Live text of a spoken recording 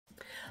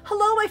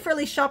Hello, my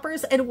frilly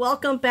shoppers, and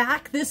welcome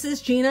back. This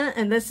is Gina,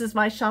 and this is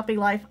my shopping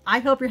life. I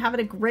hope you're having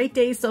a great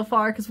day so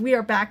far because we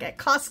are back at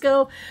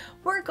Costco.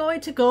 We're going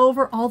to go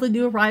over all the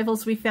new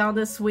arrivals we found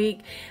this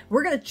week.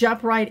 We're going to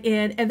jump right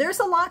in, and there's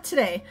a lot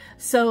today.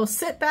 So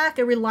sit back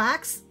and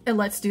relax, and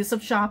let's do some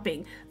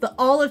shopping. The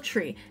olive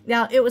tree.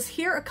 Now, it was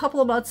here a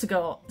couple of months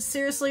ago.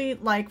 Seriously,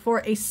 like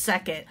for a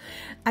second.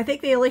 I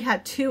think they only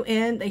had 2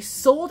 in. They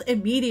sold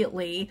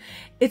immediately.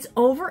 It's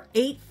over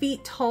 8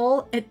 feet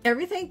tall, and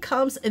everything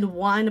comes in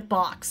one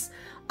box.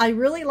 I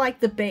really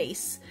like the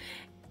base.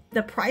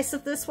 The price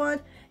of this one,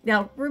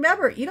 now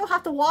remember, you don't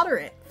have to water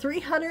it.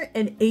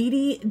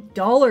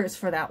 $380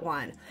 for that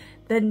one.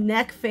 The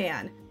neck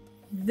fan.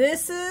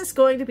 This is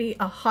going to be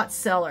a hot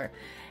seller,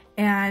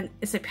 and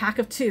it's a pack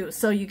of 2.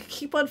 So you can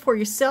keep one for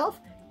yourself,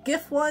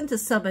 gift one to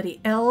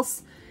somebody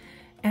else.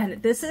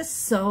 And this is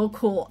so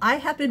cool. I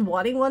have been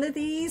wanting one of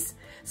these.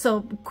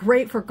 So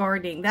great for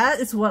gardening. That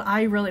is what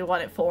I really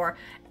want it for.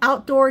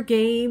 Outdoor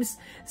games.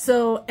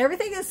 So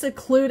everything is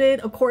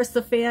included. Of course,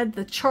 the fan,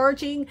 the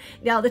charging.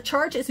 Now the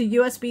charge is a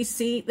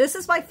USB-C. This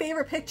is my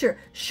favorite picture.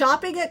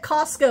 Shopping at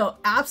Costco.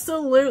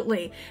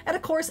 Absolutely. And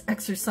of course,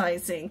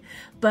 exercising.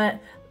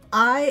 But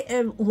I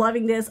am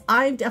loving this.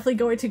 I'm definitely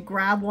going to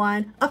grab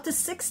one. Up to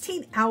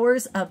 16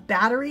 hours of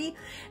battery.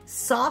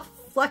 Soft,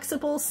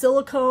 flexible,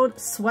 silicone,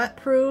 sweat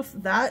proof.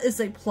 That is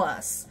a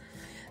plus.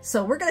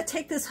 So we're going to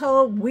take this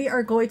home. We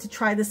are going to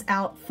try this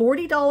out.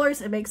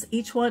 $40. It makes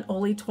each one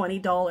only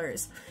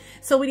 $20.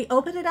 So when you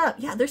open it up,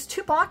 yeah, there's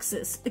 2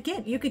 boxes.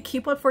 Again, you could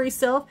keep one for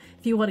yourself.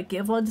 If you want to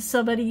give one to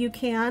somebody, you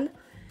can.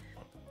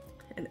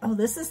 And oh,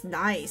 this is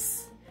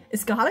nice.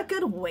 It's got a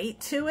good weight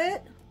to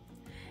it.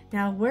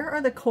 Now, where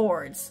are the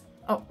cords?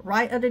 Oh,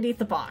 right underneath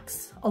the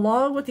box,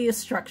 along with the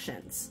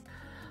instructions.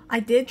 I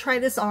did try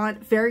this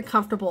on, very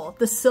comfortable.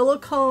 The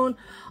silicone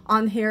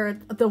on here,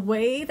 the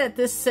way that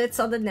this sits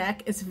on the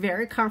neck is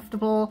very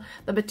comfortable.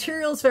 The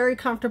material is very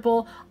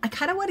comfortable. I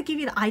kind of want to give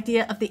you an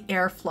idea of the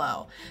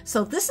airflow.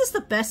 So this is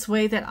the best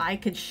way that I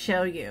could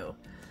show you.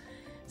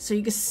 So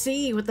you can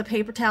see with the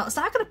paper towel, it's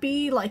not going to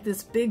be like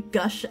this big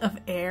gush of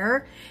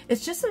air.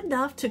 It's just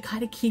enough to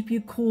kind of keep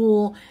you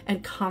cool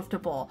and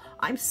comfortable.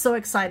 I'm so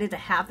excited to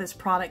have this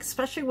product,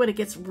 especially when it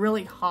gets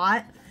really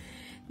hot.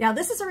 Now,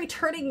 this is a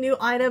returning new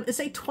item. It's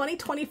a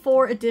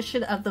 2024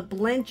 edition of the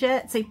Blend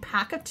Jet. It's a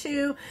pack of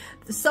 2.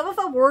 Some of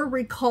them were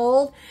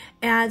recalled,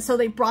 and so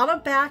they brought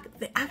them back.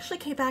 They actually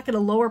came back at a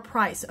lower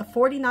price of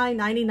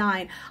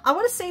 $49.99. I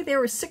want to say they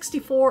were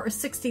 $64 or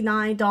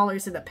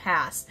 $69 in the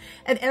past.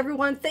 And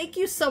everyone, thank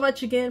you so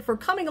much again for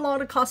coming along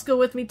to Costco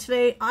with me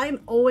today.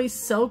 I'm always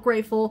so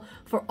grateful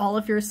for all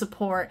of your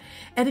support.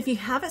 And if you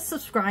haven't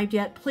subscribed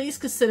yet, please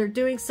consider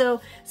doing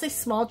so. It's a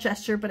small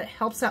gesture, but it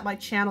helps out my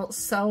channel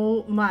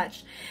so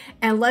much.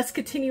 And let's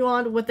continue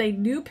on with a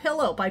new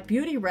pillow by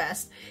Beauty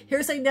Rest.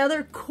 Here's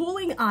another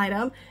cooling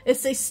item.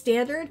 It's a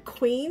standard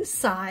queen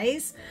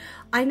size.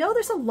 I know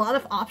there's a lot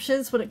of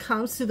options when it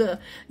comes to the,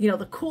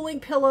 the cooling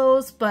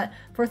pillows, but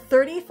for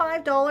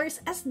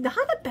 $35, that's not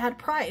a bad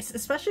price,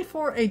 especially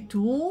for a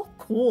dual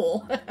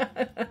cool.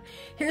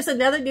 Here's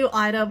another new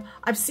item.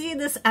 I'm seeing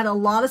this at a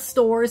lot of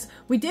stores.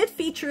 We did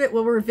feature it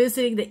when we were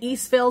visiting the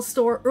Eastvale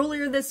store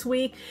earlier this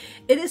week.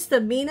 It is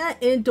the Mina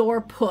Indoor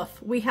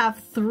Puff. We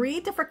have 3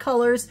 different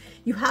colors.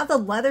 You have the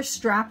leather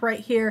strap right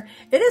here.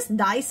 It is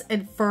nice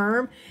and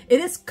firm.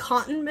 It is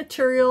cotton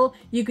material.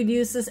 You can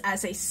use this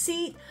as a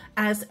seat,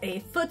 as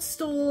a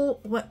footstool,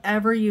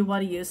 whatever you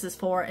want to use this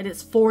for, and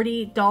it's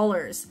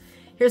 $40.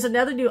 Here's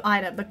another new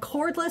item, the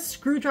cordless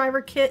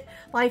screwdriver kit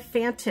by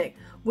Fantic.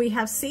 We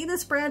have seen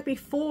this brand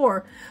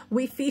before.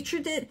 We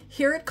featured it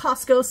here at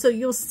Costco, so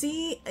you'll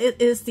see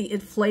it is the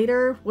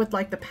inflator with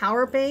like the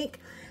power bank.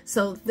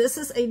 So this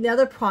is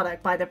another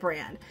product by the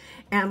brand,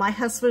 and my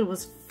husband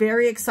was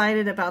very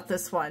excited about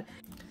this one.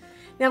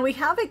 Now we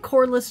have a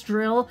cordless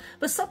drill,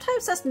 but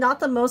sometimes that's not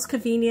the most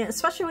convenient,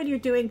 especially when you're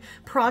doing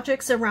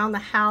projects around the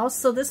house.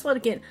 So this one,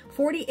 again,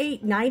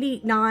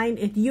 $48.99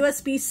 in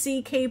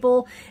USB-C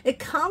cable. It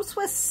comes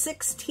with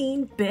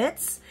 16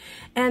 bits,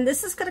 and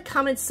this is going to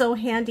come in so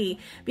handy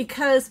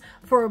because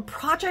for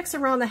projects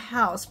around the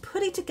house,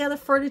 putting together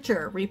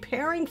furniture,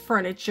 repairing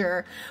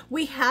furniture,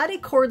 we had a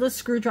cordless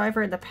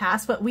screwdriver in the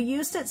past, but we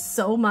used it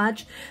so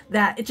much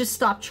that it just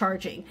stopped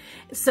charging.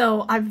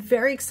 So I'm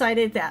very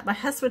excited that my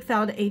husband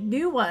found a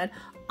new one.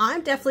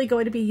 I'm definitely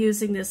going to be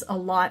using this a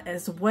lot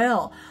as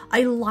well.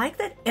 I like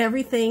that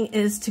everything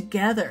is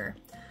together.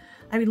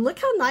 I mean, look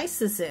how nice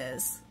this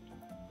is.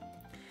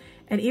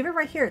 And even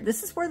right here,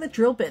 this is where the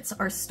drill bits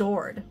are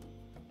stored.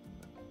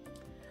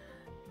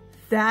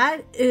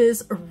 That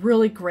is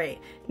really great.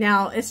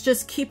 Now, it's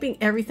just keeping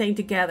everything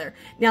together.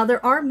 Now,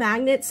 there are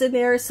magnets in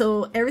there,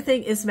 so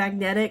everything is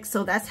magnetic,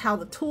 so that's how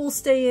the tools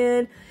stay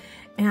in.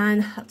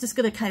 And I'm just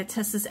going to kind of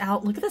test this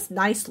out. Look at this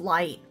nice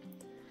light.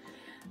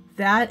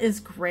 That is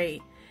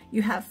great.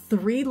 You have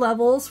 3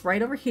 levels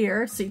right over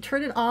here. So you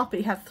turn it off, but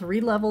you have 3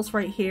 levels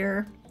right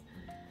here.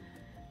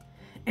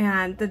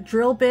 And the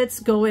drill bits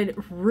go in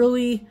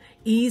really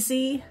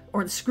easy,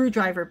 or the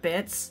screwdriver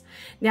bits.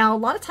 Now, a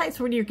lot of times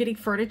when you're getting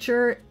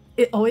furniture,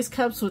 It always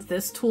comes with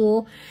this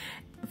tool.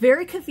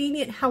 Very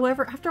convenient.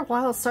 However, after a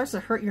while, it starts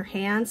to hurt your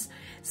hands.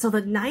 So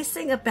the nice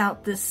thing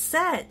about this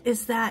set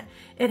is that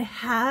it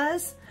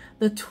has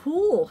the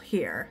tool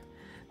here.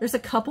 There's a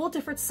couple of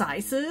different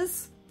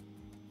sizes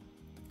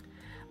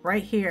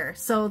right here.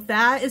 So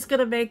that is going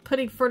to make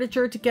putting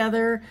furniture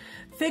together,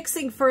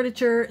 fixing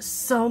furniture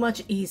so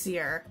much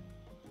easier.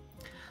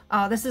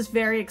 This is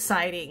very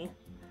exciting.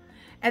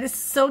 And it's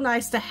so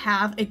nice to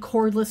have a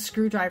cordless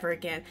screwdriver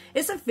again.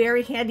 It's a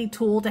very handy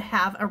tool to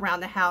have around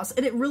the house,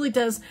 and it really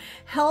does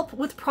help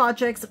with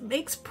projects. It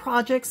makes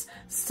projects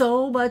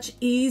so much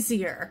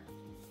easier.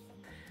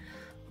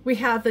 We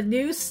have the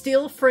new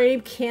steel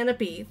frame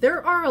canopy.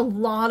 There are a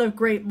lot of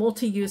great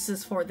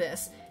multi-uses for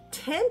this.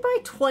 10 by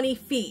 20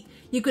 feet.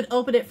 You could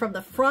open it from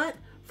the front,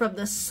 from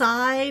the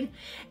side,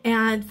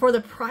 and for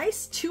the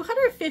price,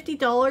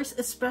 $250,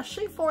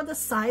 especially for the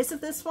size of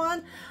this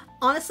one.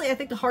 Honestly, I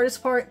think the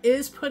hardest part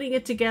is putting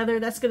it together.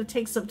 That's going to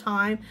take some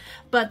time,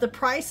 but the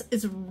price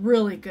is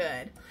really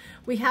good.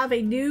 We have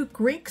a new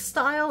Greek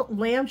style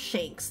lamb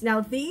shanks.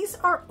 Now these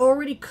are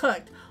already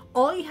cooked.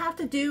 All you have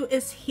to do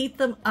is heat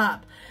them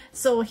up.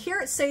 So here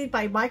it's saved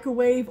by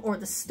microwave or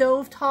the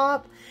stove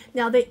top.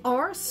 Now they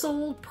are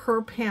sold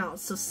per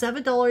pound, so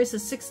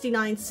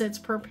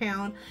 $7.69 per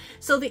pound.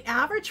 So the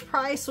average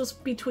price was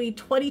between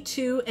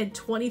 $22 and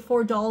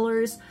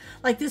 $24.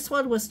 Like this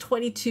one was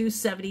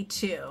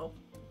 $22.72.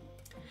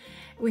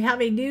 We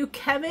have a new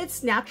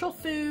Kevin's Natural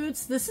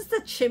Foods. This is the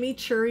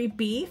chimichurri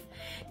beef.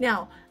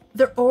 Now,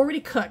 they're already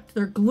cooked.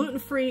 They're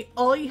gluten-free.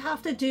 All you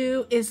have to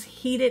do is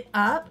heat it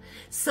up.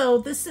 So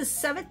this is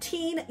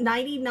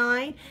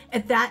 $17.99,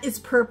 and that is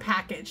per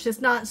package.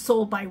 It's not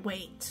sold by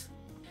weight.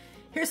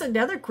 Here's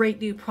another great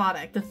new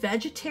product, the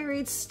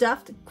vegetarian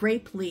stuffed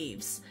grape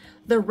leaves.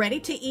 They're ready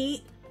to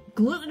eat,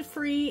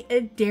 gluten-free,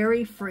 and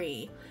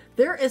dairy-free.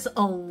 There is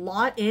a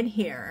lot in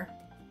here.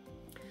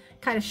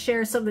 Kind of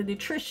share some of the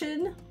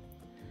nutrition.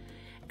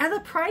 And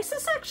the price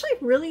is actually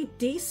really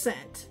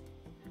decent.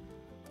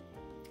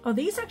 Oh,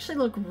 these actually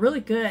look really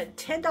good.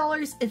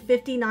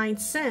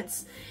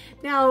 $10.59.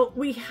 Now,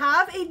 we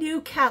have a new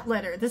cat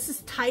litter. This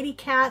is Tidy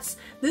Cats.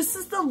 This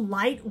is the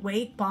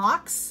lightweight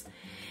box.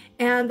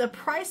 And the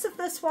price of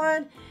this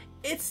one,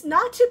 it's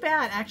not too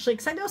bad actually,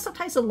 because I know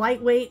sometimes the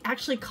lightweight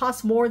actually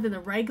costs more than the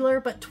regular,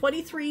 but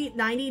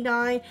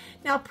 $23.99.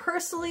 Now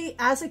personally,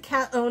 as a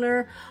cat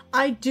owner,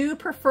 I do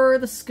prefer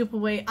the scoop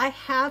away. I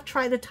have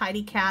tried the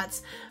Tidy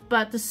Cats,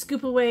 but the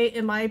scoop away,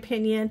 in my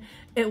opinion,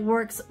 it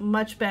works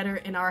much better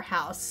in our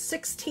house.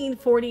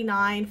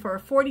 $16.49 for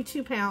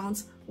 42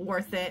 pounds,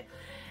 worth it.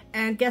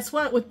 And guess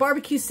what? With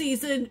barbecue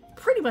season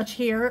pretty much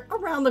here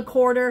around the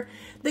corner,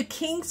 the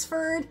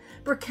Kingsford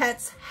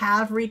briquettes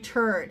have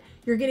returned.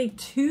 You're getting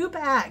 2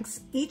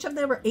 bags. Each of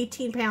them are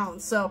 18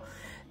 pounds. So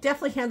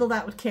definitely handle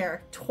that with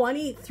care.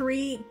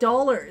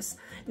 $23.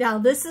 Now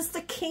this is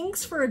the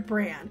Kingsford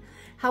brand.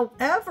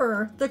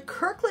 However, the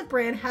Kirkland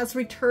brand has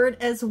returned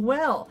as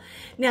well.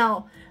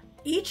 Now,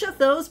 each of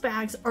those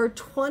bags are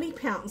 20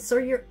 pounds, so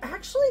you're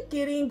actually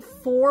getting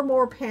 4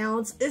 more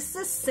pounds. It's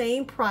the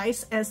same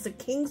price as the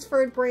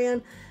Kingsford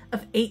brand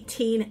of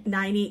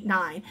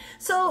 $18.99.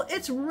 So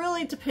it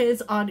really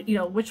depends on, you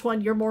know, which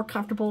one you're more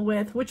comfortable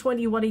with, which one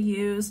you want to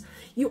use.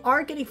 You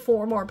are getting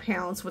 4 more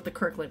pounds with the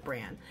Kirkland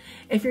brand.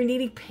 If you're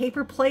needing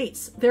paper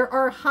plates, there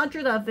are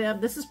 100 of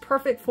them. This is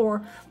perfect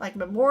for like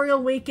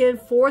Memorial Weekend,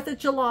 4th of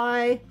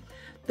July.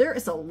 There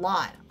is a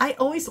lot. I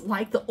always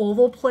like the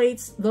oval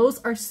plates. Those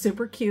are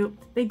super cute.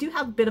 They do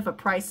have a bit of a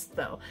price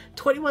though.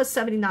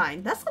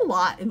 $21.79. That's a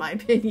lot in my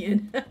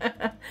opinion.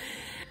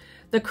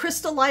 The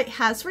Crystal Light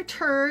has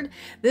returned.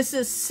 This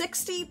is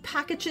 60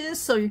 packages,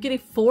 so you're getting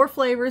 4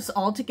 flavors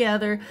all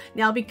together.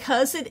 Now,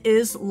 because it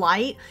is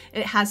light,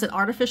 it has an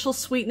artificial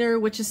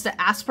sweetener, which is the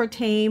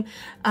aspartame.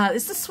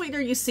 It's the sweetener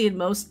you see in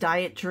most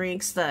diet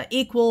drinks, the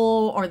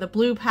Equal or the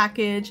blue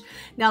package.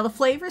 Now, the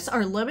flavors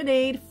are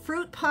lemonade,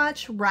 fruit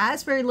punch,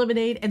 raspberry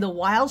lemonade, and the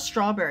wild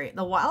strawberry.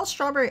 The wild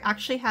strawberry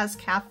actually has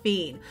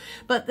caffeine,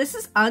 but this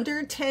is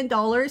under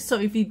 $10,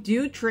 so if you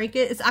do drink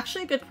it, it's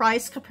actually a good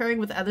price comparing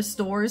with other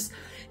stores.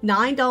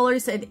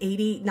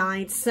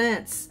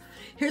 $9.89.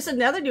 Here's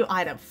another new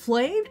item,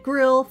 Flamed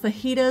Grill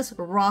Fajitas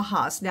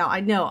Rajas. Now,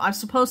 I know I'm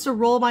supposed to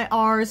roll my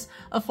R's.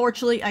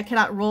 Unfortunately, I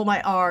cannot roll my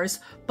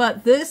R's,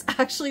 but this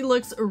actually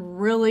looks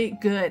really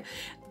good.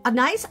 A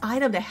nice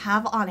item to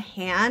have on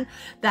hand.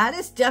 That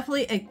is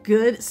definitely a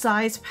good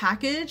size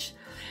package.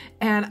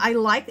 And I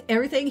like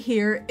everything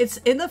here. It's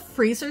in the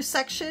freezer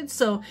section,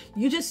 so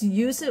you just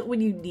use it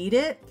when you need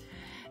it.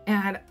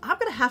 And I'm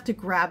going to have to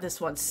grab this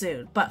one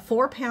soon, but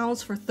 4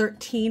 pounds for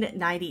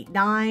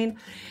 $13.99.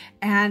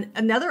 And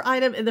another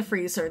item in the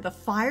freezer, the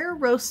fire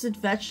roasted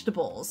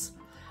vegetables.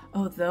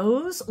 Oh,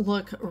 those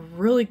look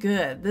really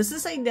good. This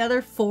is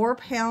another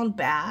 4-pound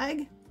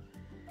bag.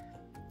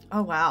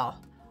 Oh, wow.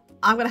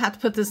 I'm going to have to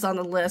put this on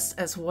the list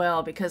as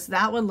well because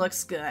that one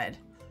looks good.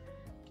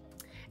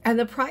 And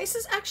the price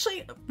is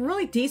actually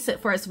really decent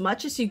for as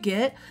much as you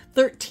get,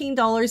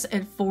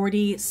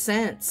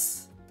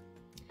 $13.40.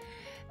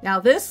 Now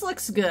this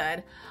looks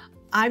good.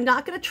 I'm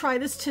not going to try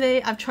this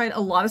today. I've tried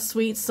a lot of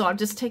sweets, so I'm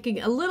just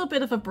taking a little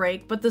bit of a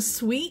break. But the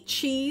sweet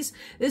cheese,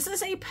 this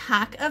is a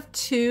pack of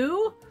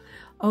 2.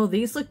 Oh,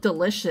 these look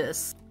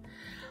delicious.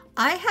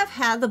 I have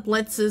had the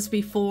blitzes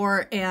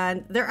before,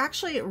 and they're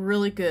actually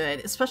really good,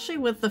 especially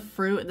with the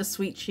fruit and the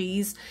sweet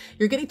cheese.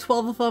 You're getting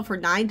 12 of them for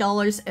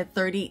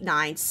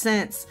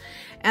 $9.39.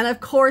 And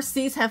of course,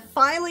 these have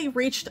finally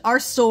reached our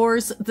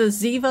stores, the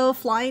Zevo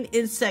Flying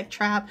Insect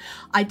Trap.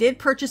 I did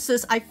purchase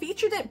this. I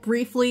featured it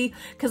briefly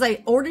because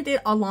I ordered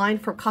it online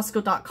from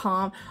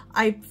Costco.com.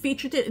 I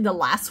featured it in the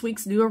last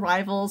week's new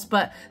arrivals,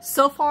 but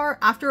so far,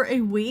 after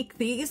a week,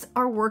 these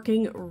are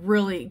working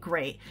really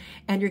great.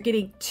 And you're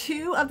getting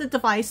 2 of the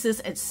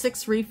devices and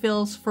 6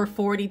 refills for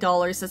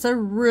 $40. That's a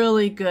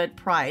really good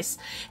price.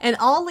 And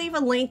I'll leave a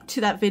link to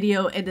that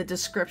video in the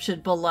description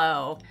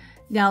below.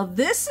 Now,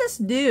 this is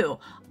new.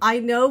 I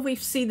know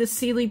we've seen the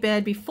Sealy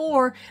bed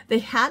before. They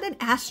had an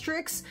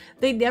asterisk.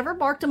 They never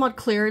marked them on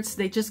clearance.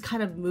 They just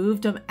kind of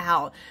moved them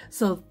out.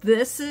 So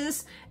this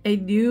is a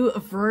new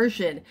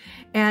version.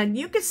 And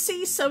you can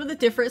see some of the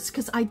difference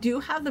because I do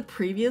have the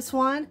previous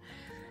one.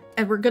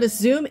 And we're going to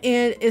zoom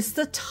in. It's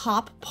the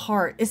top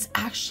part. It's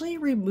actually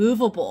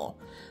removable.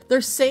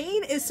 They're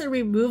saying it's a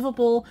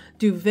removable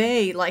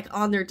duvet, like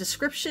on their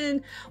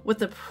description with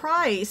the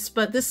price,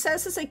 but this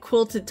says it's a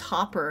quilted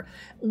topper,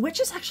 which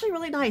is actually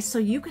really nice. So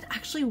you could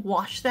actually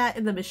wash that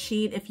in the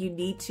machine if you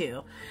need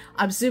to.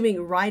 I'm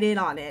zooming right in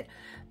on it.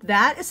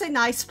 That is a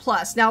nice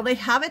plus. Now, they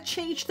haven't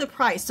changed the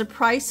price. The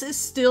price is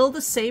still the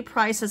same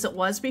price as it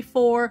was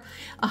before,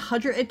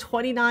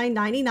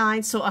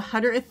 $129.99, so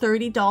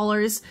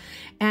 $130.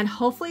 And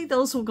hopefully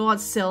those will go on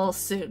sale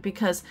soon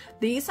because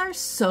these are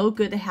so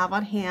good to have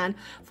on hand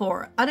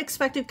for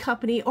unexpected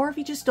company, or if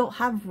you just don't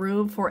have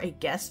room for a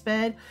guest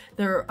bed.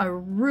 They're a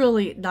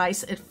really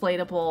nice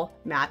inflatable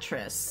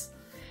mattress.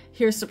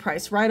 Here's the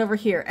price right over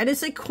here, and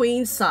it's a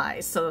queen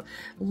size, so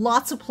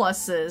lots of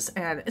pluses,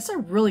 and it's a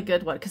really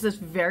good one because it's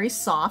very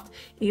soft.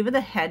 Even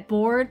the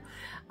headboard,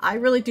 I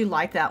really do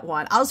like that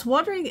one. I was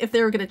wondering if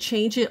they were going to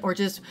change it or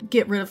just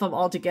get rid of them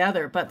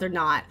altogether, but they're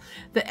not.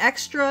 The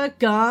extra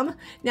gum,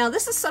 now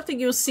this is something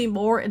you'll see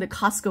more in the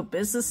Costco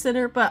Business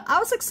Center, but I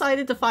was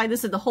excited to find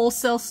this in the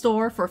wholesale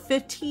store for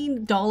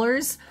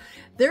 $15.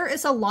 There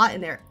is a lot in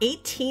there,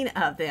 18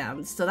 of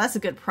them, so that's a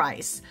good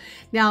price.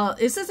 Now,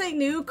 this is a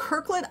new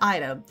Kirkland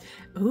item.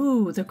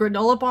 Ooh, the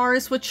granola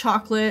bars with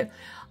chocolate.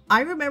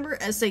 I remember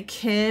as a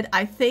kid,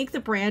 I think the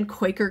brand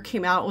Quaker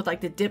came out with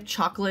like the dipped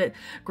chocolate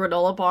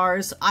granola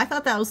bars. I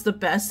thought that was the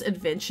best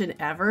invention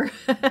ever.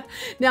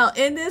 Now,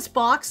 in this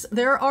box,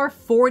 there are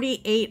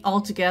 48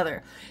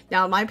 altogether.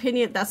 Now, in my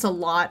opinion, that's a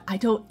lot. I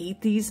don't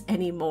eat these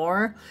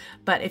anymore,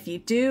 but if you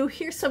do,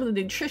 here's some of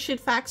the nutrition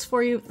facts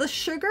for you. The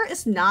sugar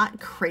is not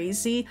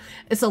crazy.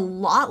 It's a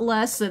lot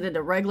less than in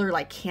a regular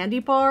like candy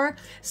bar.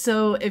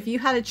 So if you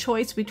had a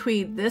choice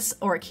between this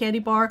or a candy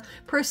bar,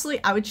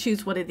 personally, I would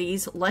choose one of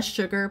these, less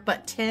sugar,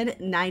 but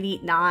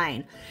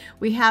 $10.99.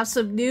 We have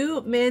some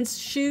new men's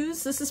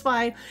shoes. This is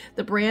by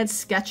the brand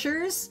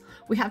Skechers.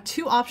 We have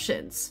 2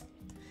 options.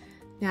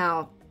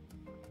 Now,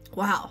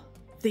 wow,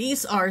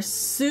 these are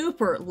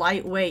super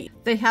lightweight.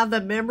 They have the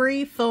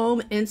memory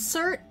foam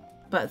insert,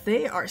 but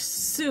they are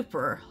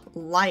super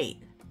light.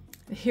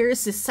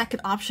 Here's the second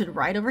option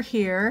right over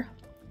here.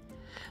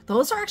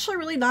 Those are actually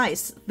really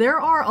nice. There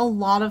are a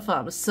lot of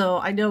them, so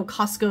I know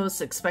Costco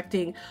is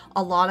expecting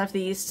a lot of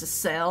these to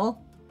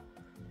sell.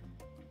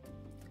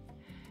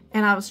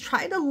 And I was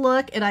trying to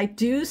look, and I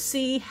do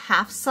see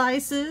half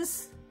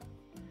sizes.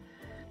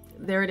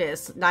 There it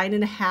is,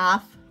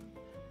 9.5.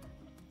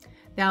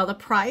 Now the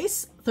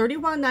price,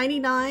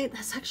 $31.99.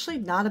 That's actually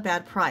not a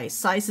bad price.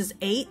 Sizes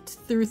 8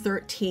 through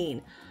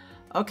 13.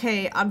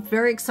 Okay, I'm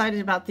very excited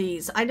about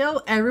these. I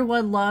know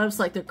everyone loves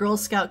like the Girl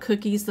Scout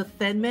cookies, the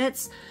Thin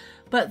Mints,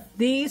 but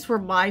these were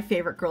my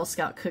favorite Girl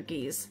Scout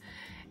cookies.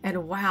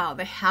 And wow,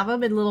 they have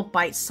them in little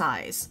bite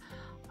size.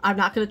 I'm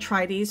not going to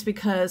try these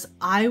because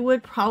I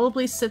would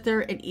probably sit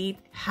there and eat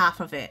half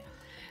of it.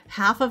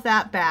 Half of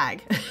that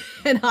bag.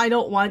 And I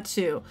don't want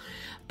to.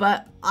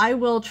 But I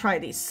will try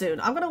these soon.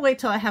 I'm going to wait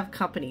till I have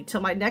company. Till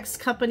my next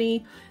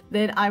company,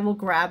 then I will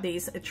grab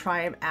these and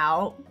try them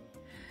out.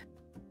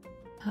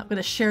 I'm going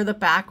to share the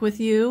back with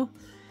you.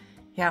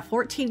 Yeah,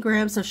 14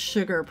 grams of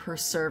sugar per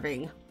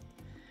serving.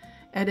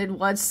 And in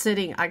one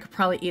sitting, I could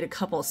probably eat a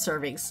couple of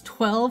servings.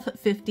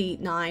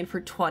 $12.59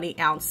 for 20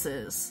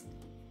 ounces.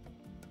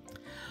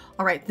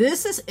 All right,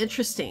 this is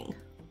interesting.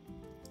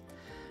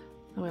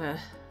 I'm gonna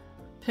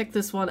pick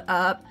this one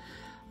up.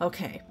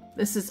 Okay,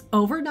 this is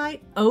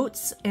overnight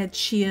oats and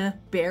chia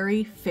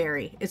berry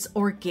fairy. It's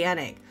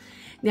organic.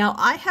 Now,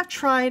 I have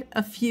tried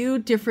a few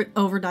different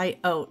overnight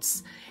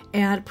oats,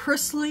 and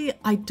personally,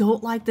 I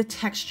don't like the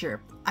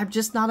texture. I'm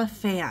just not a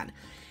fan.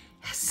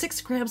 It has 6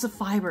 grams of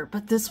fiber,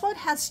 but this one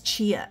has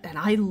chia, and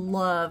I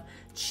love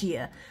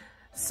chia.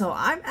 So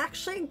I'm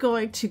actually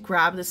going to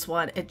grab this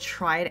one and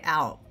try it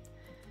out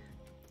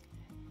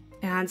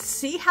and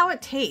see how it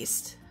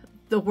tastes.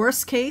 The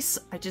worst case,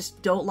 I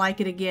just don't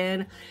like it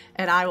again,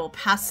 and I will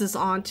pass this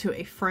on to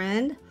a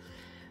friend.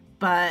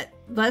 But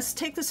let's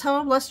take this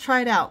home. Let's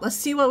try it out. Let's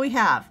see what we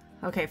have.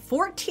 Okay,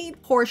 14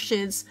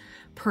 portions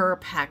per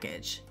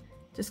package.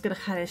 Just gonna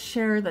kind of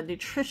share the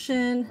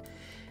nutrition.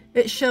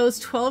 It shows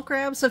 12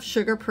 grams of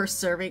sugar per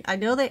serving. I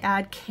know they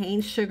add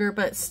cane sugar,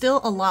 but still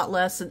a lot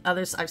less than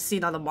others I've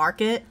seen on the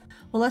market.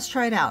 Well, let's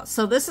try it out.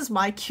 So this is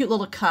my cute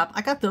little cup.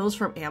 I got those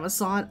from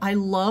Amazon. I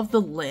love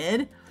the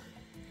lid.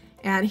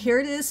 And here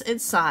it is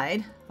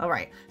inside. All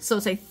right, so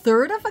it's a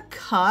third of a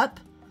cup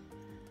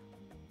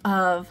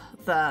of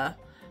the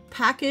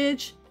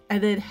package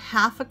and then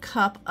half a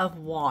cup of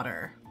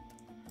water.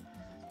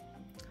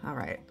 All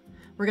right,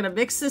 we're gonna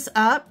mix this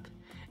up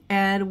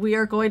and we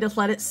are going to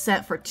let it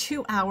set for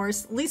 2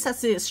 hours. At least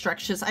that's the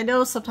instructions. I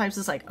know sometimes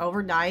it's like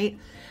overnight,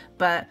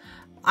 but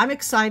I'm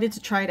excited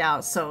to try it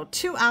out. So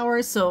 2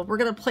 hours, so we're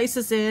gonna place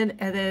this in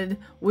and then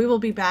we will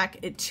be back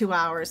in 2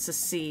 hours to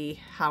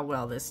see how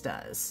well this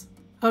does.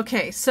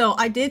 Okay, so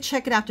I did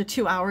check it after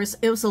 2 hours.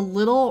 It was a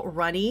little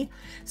runny,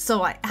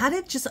 so I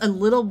added just a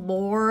little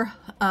more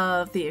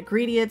of the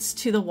ingredients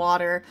to the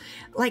water,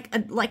 like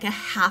a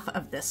half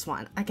of this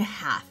one, like a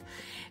half.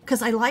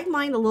 Because I like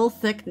mine a little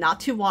thick, not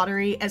too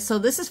watery. And so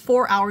this is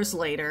 4 hours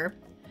later.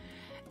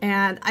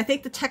 And I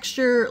think the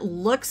texture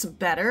looks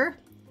better.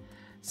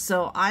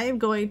 So I am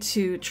going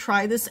to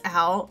try this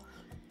out.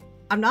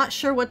 I'm not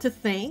sure what to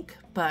think,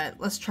 but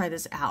let's try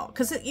this out.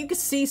 Because you can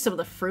see some of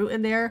the fruit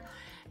in there.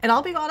 And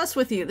I'll be honest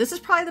with you, this is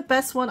probably the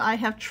best one I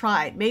have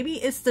tried.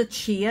 Maybe it's the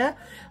chia,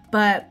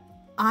 but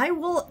I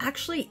will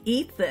actually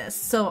eat this.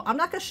 So I'm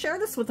not gonna share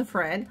this with a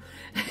friend.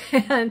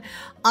 And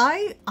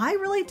I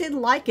really did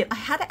like it. I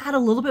had to add a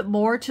little bit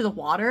more to the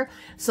water.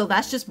 So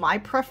that's just my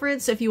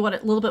preference if you want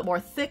it a little bit more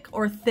thick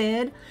or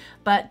thin,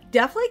 but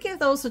definitely give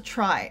those a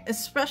try,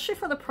 especially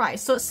for the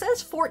price. So it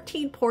says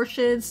 14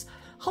 portions.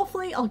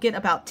 Hopefully I'll get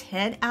about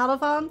 10 out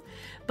of them.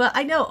 But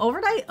I know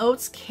overnight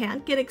oats can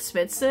get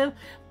expensive,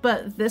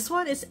 but this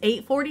one is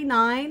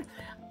 $8.49.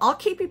 I'll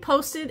keep you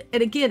posted.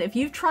 And again, if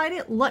you've tried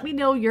it, let me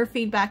know your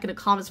feedback in the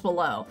comments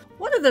below.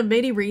 One of the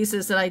many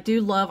reasons that I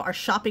do love our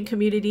shopping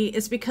community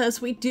is because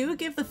we do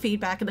give the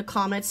feedback in the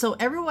comments so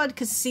everyone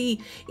can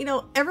see, you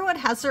know, everyone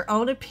has their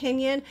own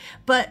opinion,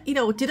 but you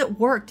know, did it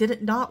work? Did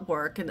it not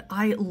work? And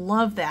I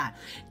love that.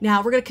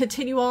 Now we're going to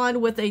continue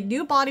on with a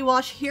new body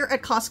wash here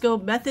at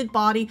Costco, Method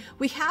Body.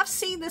 We have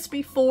seen this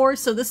before,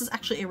 so this is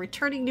actually a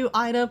returning new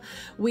item.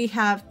 We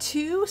have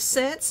 2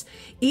 scents.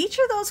 Each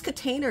of those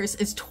containers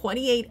is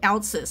 28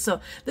 ounces.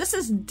 So this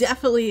is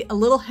definitely a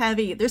little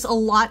heavy. There's a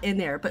lot in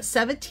there, but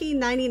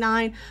 $17.99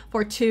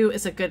 for 2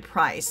 is a good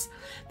price.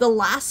 The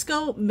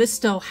Lasco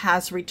Misto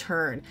has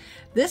returned.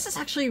 This is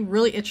actually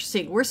really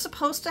interesting. We're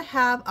supposed to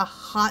have a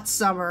hot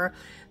summer.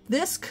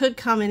 This could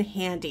come in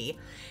handy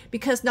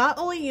because not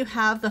only you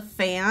have the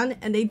fan,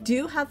 and they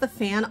do have the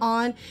fan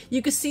on,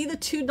 you can see the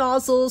 2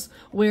 nozzles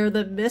where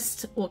the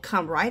mist will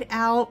come right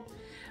out.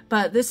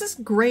 But this is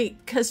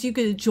great because you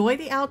can enjoy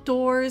the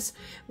outdoors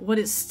when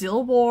it's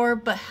still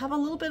warm, but have a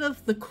little bit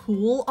of the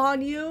cool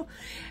on you.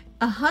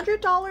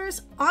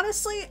 $100,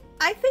 honestly,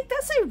 I think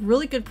that's a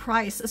really good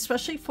price,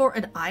 especially for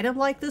an item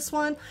like this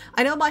one.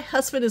 I know my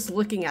husband is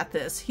looking at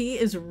this. He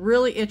is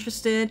really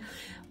interested.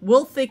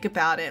 We'll think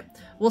about it.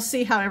 We'll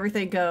see how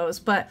everything goes.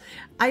 But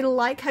I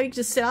like how you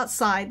just sit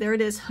outside. There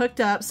it is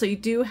hooked up. So you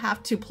do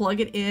have to plug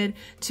it in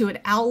to an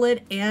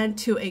outlet and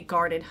to a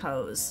garden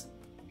hose.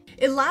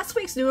 In last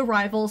week's new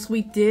arrivals,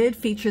 we did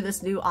feature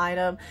this new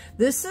item.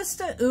 This is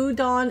the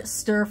Udon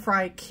Stir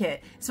Fry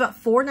Kit. It's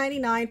about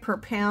 $4.99 per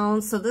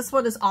pound, so this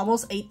one is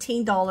almost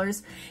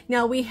 $18.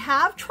 Now, we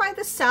have tried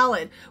the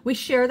salad. We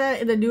shared that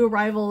in the new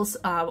arrivals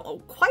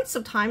quite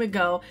some time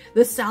ago.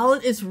 The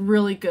salad is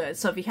really good,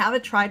 so if you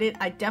haven't tried it,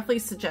 I definitely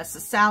suggest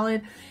the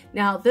salad.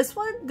 Now, this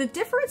one, the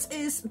difference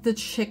is the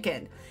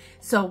chicken.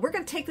 So we're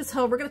going to take this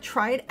home. We're going to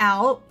try it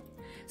out.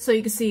 So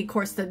you can see, of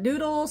course, the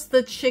noodles,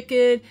 the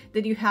chicken,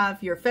 then you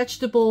have your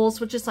vegetables,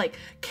 which is like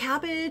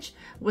cabbage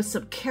with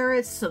some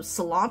carrots, some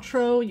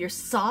cilantro, your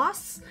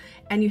sauce,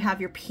 and you have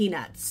your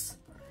peanuts.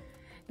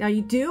 Now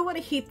you do want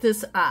to heat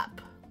this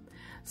up.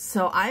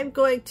 So I'm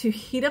going to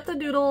heat up the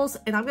noodles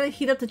and I'm going to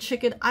heat up the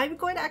chicken. I'm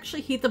going to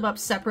actually heat them up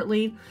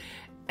separately.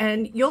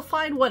 And you'll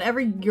find whatever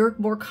you're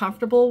more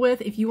comfortable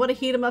with. If you want to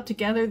heat them up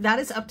together, that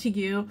is up to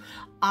you.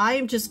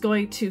 I'm just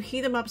going to heat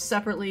them up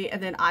separately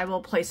and then I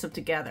will place them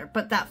together.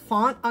 But that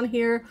font on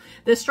here,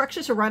 the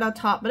instructions are right on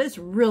top, but it's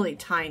really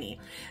tiny.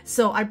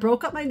 So I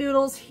broke up my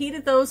noodles,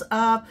 heated those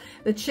up.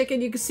 The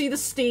chicken, you can see the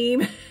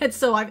steam. And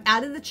so I've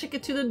added the chicken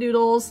to the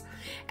noodles.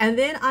 And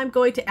then I'm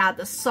going to add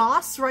the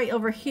sauce right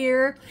over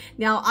here.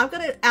 Now I'm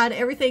going to add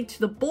everything to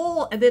the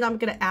bowl and then I'm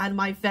going to add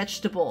my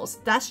vegetables.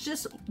 That's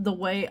just the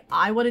way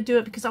I want to do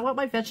it because I want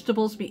my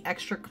vegetables to be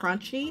extra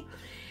crunchy.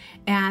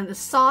 And the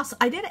sauce,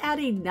 I didn't add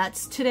any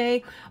nuts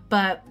today,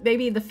 but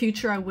maybe in the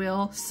future I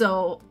will.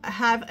 So I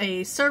have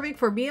a serving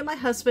for me and my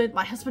husband.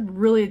 My husband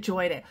really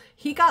enjoyed it.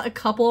 He got a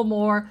couple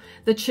more.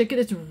 The chicken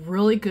is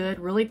really good,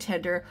 really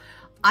tender.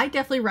 I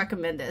definitely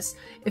recommend this.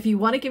 If you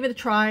want to give it a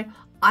try,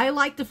 I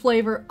like the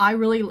flavor. I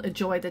really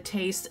enjoy the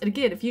taste. And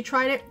again, if you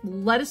tried it,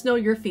 let us know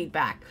your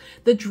feedback.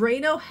 The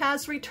Drano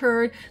has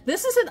returned.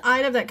 This is an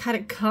item that kind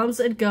of comes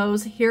and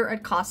goes here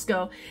at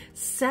Costco.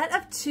 Set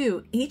of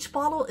 2. Each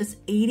bottle is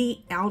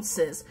 80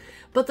 ounces.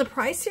 But the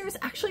price here is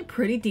actually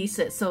pretty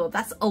decent. So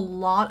that's a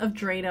lot of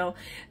Drano.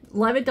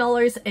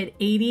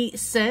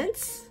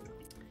 $11.80.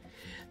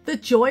 The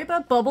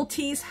Joyba bubble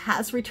teas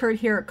has returned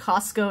here at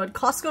Costco, and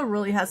Costco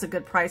really has a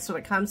good price when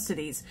it comes to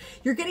these.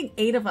 You're getting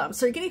 8 of them,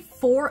 so you're getting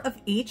 4 of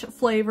each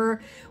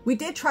flavor. We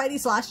did try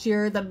these last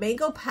year, the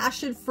mango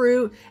passion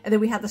fruit, and then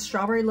we had the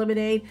strawberry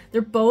lemonade.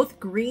 They're both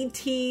green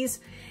teas,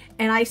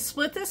 and I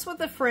split this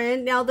with a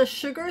friend. Now the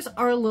sugars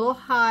are a little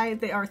high.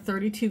 They are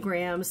 32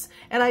 grams,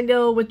 and I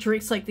know with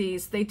drinks like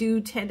these, they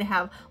do tend to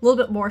have a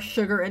little bit more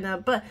sugar in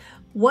them, but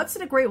once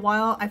in a great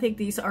while, I think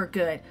these are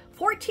good.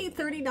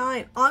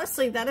 $14.39.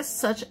 Honestly, that is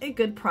such a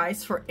good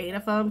price for 8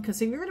 of them,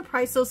 because if you were to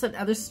price those at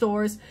other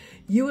stores,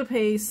 you would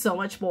pay so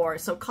much more.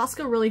 So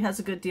Costco really has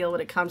a good deal when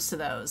it comes to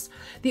those.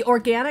 The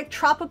Organic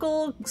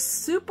Tropical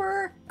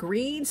Super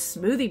Green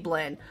Smoothie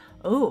Blend.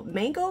 Oh,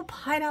 mango,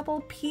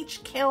 pineapple,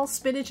 peach, kale,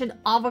 spinach, and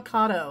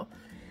avocado.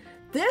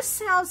 This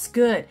sounds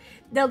good.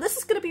 Now this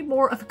is going to be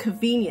more of a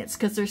convenience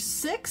because there's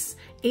 6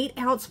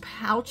 8-ounce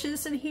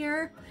pouches in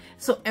here.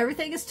 So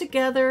everything is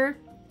together.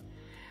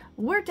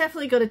 We're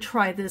definitely going to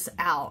try this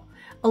out.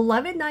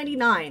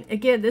 $11.99.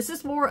 Again, this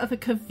is more of a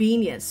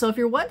convenience. So if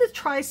you're wanting to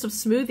try some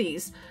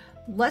smoothies,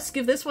 let's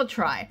give this one a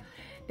try.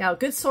 Now,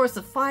 good source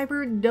of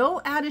fiber,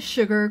 no added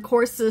sugar. Of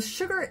course, the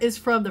sugar is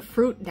from the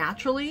fruit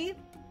naturally.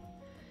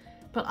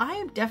 But I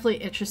am definitely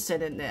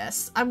interested in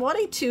this. I'm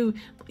wanting to,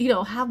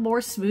 have more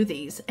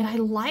smoothies. And I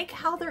like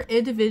how they're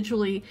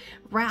individually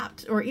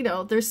wrapped. Or,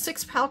 there's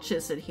 6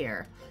 pouches in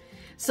here.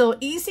 So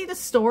easy to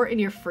store in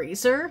your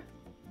freezer.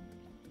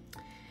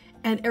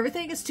 And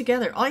everything is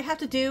together. All you have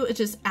to do is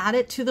just add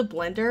it to the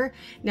blender.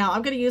 Now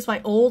I'm going to use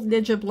my old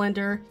Ninja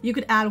blender. You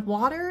could add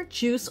water,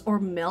 juice, or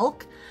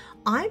milk.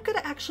 I'm going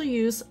to actually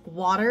use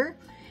water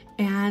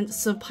and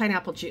some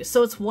pineapple juice.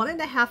 So it's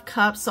 1.5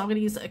 cups. So I'm going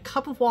to use a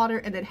cup of water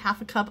and then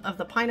half a cup of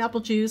the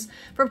pineapple juice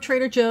from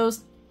Trader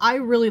Joe's. I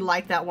really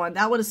like that one.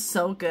 That one is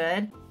so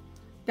good.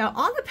 Now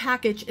on the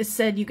package, it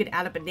said you could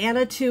add a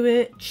banana to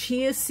it,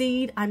 chia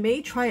seed. I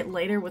may try it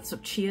later with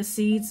some chia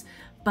seeds,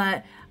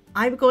 but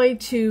I'm going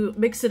to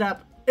mix it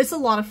up. It's a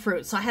lot of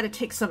fruit, so I had to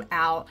take some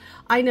out.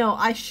 I know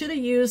I should have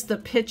used the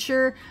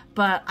pitcher,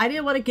 but I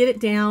didn't want to get it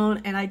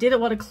down and I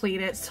didn't want to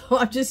clean it, so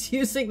I'm just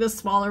using the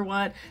smaller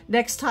one.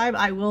 Next time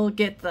I will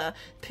get the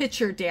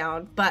pitcher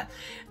down, but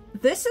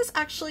this is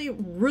actually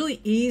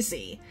really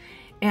easy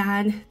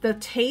and the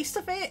taste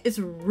of it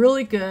is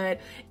really good.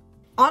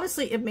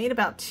 Honestly, it made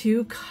about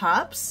 2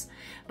 cups,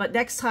 but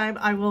next time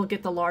I will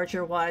get the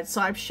larger one.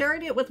 So I'm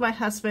sharing it with my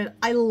husband.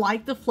 I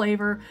like the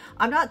flavor.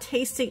 I'm not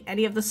tasting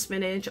any of the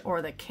spinach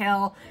or the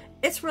kale.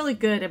 It's really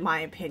good in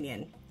my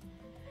opinion.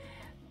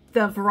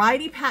 The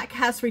variety pack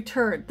has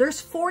returned.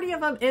 There's 40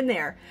 of them in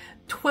there.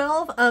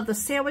 12 of the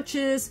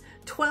sandwiches,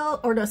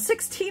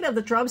 16 of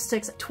the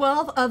drumsticks,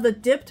 12 of the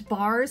dipped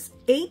bars,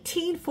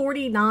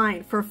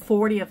 $18.49 for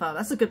 40 of them.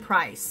 That's a good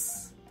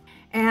price.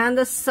 And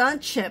the Sun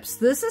Chips.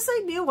 This is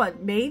a new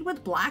one made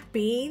with black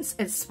beans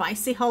and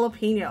spicy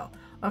jalapeno.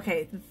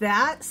 Okay,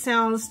 that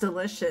sounds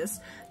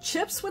delicious.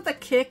 Chips with a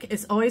kick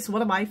is always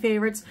one of my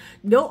favorites.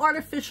 No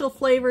artificial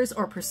flavors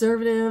or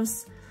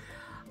preservatives.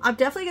 I'm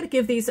definitely going to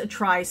give these a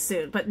try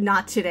soon, but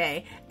not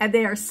today. And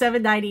they are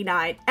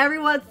 $7.99.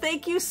 Everyone,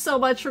 thank you so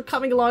much for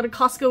coming along to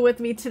Costco with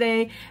me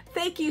today.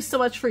 Thank you so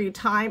much for your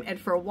time and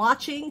for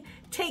watching.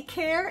 Take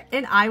care,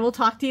 and I will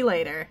talk to you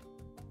later.